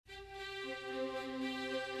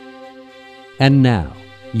And now,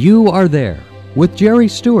 You Are There with Jerry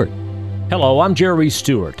Stewart. Hello, I'm Jerry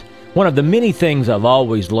Stewart. One of the many things I've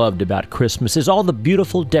always loved about Christmas is all the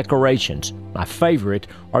beautiful decorations. My favorite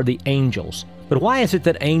are the angels. But why is it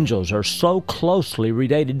that angels are so closely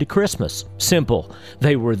related to Christmas? Simple.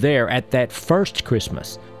 They were there at that first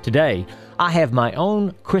Christmas. Today, I have my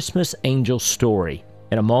own Christmas angel story.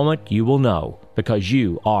 In a moment, you will know, because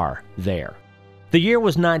you are there. The year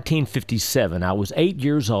was 1957. I was 8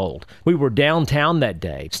 years old. We were downtown that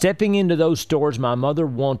day, stepping into those stores my mother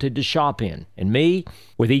wanted to shop in. And me,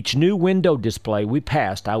 with each new window display we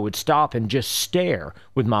passed, I would stop and just stare,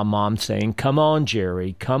 with my mom saying, "Come on,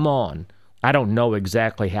 Jerry, come on." I don't know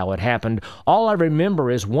exactly how it happened. All I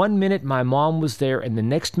remember is 1 minute my mom was there and the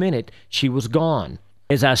next minute she was gone.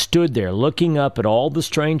 As I stood there looking up at all the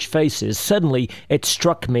strange faces, suddenly it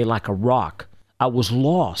struck me like a rock. I was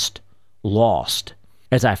lost.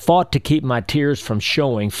 As I fought to keep my tears from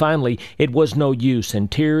showing, finally it was no use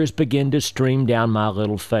and tears began to stream down my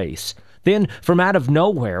little face. Then, from out of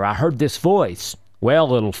nowhere, I heard this voice. "Well,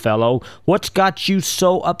 little fellow, what's got you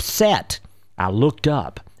so upset?" I looked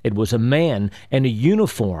up. It was a man in a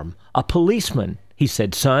uniform, a policeman. He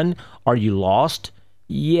said, "Son, are you lost?"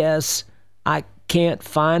 "Yes, I can't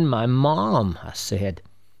find my mom," I said.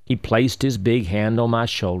 He placed his big hand on my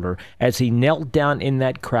shoulder as he knelt down in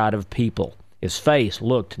that crowd of people. His face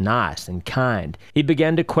looked nice and kind. He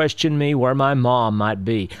began to question me where my mom might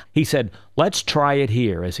be. He said, "Let's try it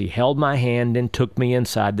here," as he held my hand and took me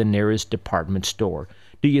inside the nearest department store.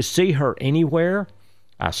 "Do you see her anywhere?"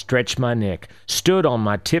 I stretched my neck, stood on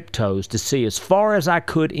my tiptoes to see as far as I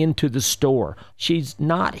could into the store. "She's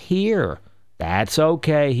not here." "That's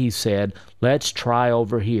okay," he said. "Let's try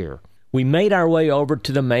over here." We made our way over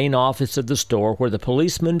to the main office of the store, where the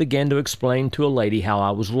policeman began to explain to a lady how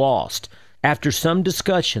I was lost. After some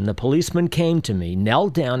discussion, the policeman came to me,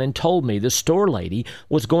 knelt down, and told me the store lady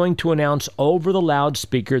was going to announce over the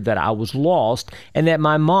loudspeaker that I was lost and that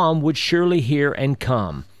my mom would surely hear and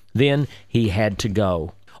come. Then he had to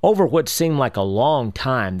go. Over what seemed like a long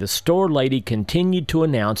time, the store lady continued to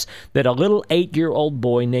announce that a little 8-year-old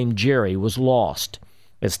boy named Jerry was lost.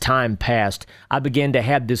 As time passed, I began to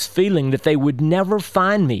have this feeling that they would never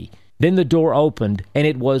find me. Then the door opened, and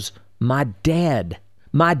it was my dad.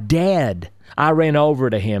 My dad! I ran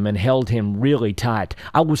over to him and held him really tight.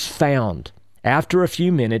 I was found. After a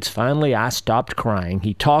few minutes, finally I stopped crying.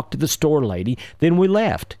 He talked to the store lady, then we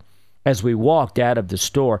left. As we walked out of the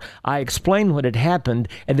store, I explained what had happened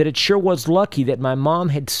and that it sure was lucky that my mom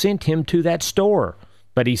had sent him to that store.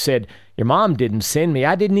 But he said, "Your mom didn't send me.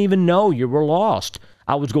 I didn't even know you were lost.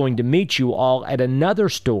 I was going to meet you all at another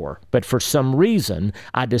store, but for some reason,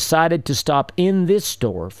 I decided to stop in this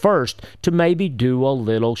store first to maybe do a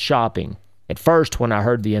little shopping." At first, when I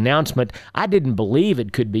heard the announcement, I didn't believe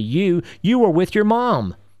it could be you. You were with your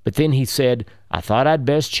mom. But then he said, "I thought I'd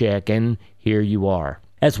best check, and here you are."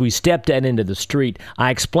 As we stepped out into the street, I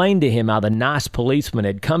explained to him how the nice policeman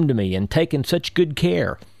had come to me and taken such good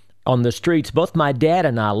care. On the streets, both my dad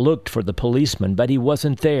and I looked for the policeman, but he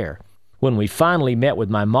wasn't there. When we finally met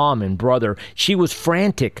with my mom and brother, she was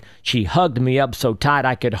frantic. She hugged me up so tight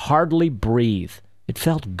I could hardly breathe. It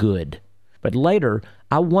felt good. But later,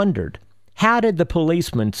 I wondered, how did the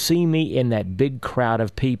policeman see me in that big crowd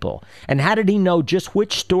of people? And how did he know just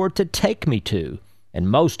which store to take me to? And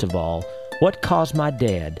most of all, what caused my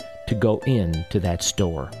dad to go into that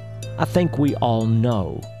store? I think we all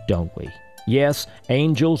know, don't we? Yes,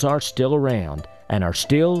 angels are still around and are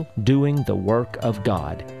still doing the work of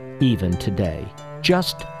God, even today.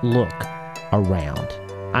 Just look around.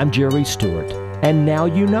 I'm Jerry Stewart, and now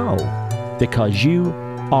you know, because you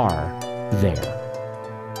are there.